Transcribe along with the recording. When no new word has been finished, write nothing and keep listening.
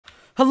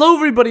Hello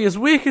everybody, as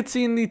we could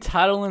see in the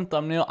title and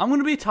thumbnail, I'm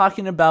going to be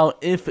talking about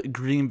if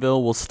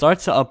Greenville will start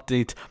to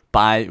update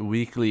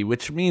bi-weekly,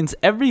 which means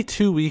every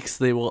 2 weeks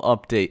they will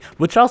update,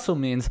 which also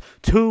means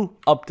 2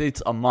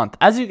 updates a month.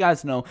 As you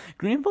guys know,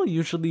 Greenville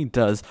usually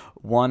does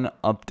 1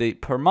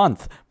 update per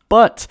month.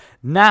 But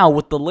now,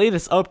 with the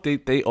latest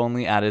update, they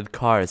only added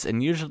cars.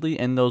 And usually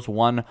in those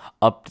 1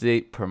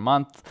 update per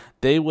month,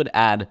 they would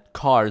add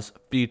cars,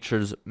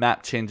 features,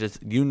 map changes,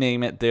 you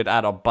name it. They'd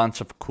add a bunch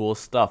of cool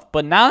stuff.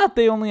 But now that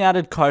they only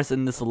added cars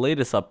in this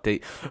latest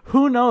update,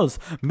 who knows?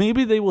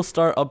 Maybe they will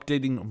start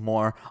updating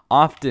more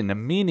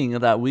often, meaning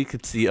that we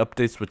could see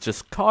updates with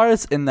just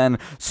cars and then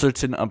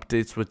certain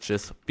updates with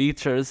just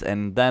features.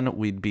 And then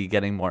we'd be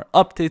getting more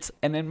updates.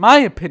 And in my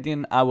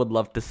opinion, I would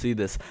love to see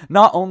this.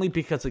 Not only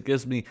because it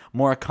gives me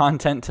more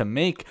content to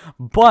make,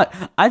 but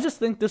I just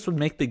think this would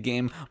make the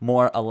game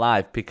more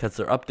alive because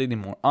they're updating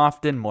more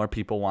often. More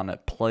people want to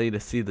play to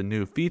see the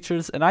new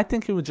features, and I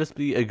think it would just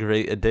be a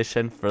great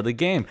addition for the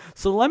game.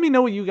 So let me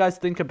know what you guys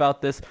think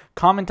about this.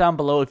 Comment down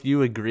below if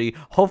you agree.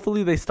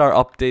 Hopefully they start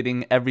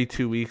updating every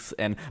 2 weeks,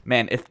 and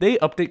man, if they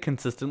update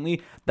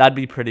consistently, that'd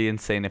be pretty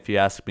insane if you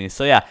ask me.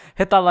 So yeah,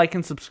 hit that like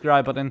and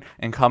subscribe button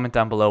and comment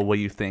down below what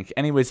you think.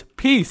 Anyways,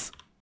 peace.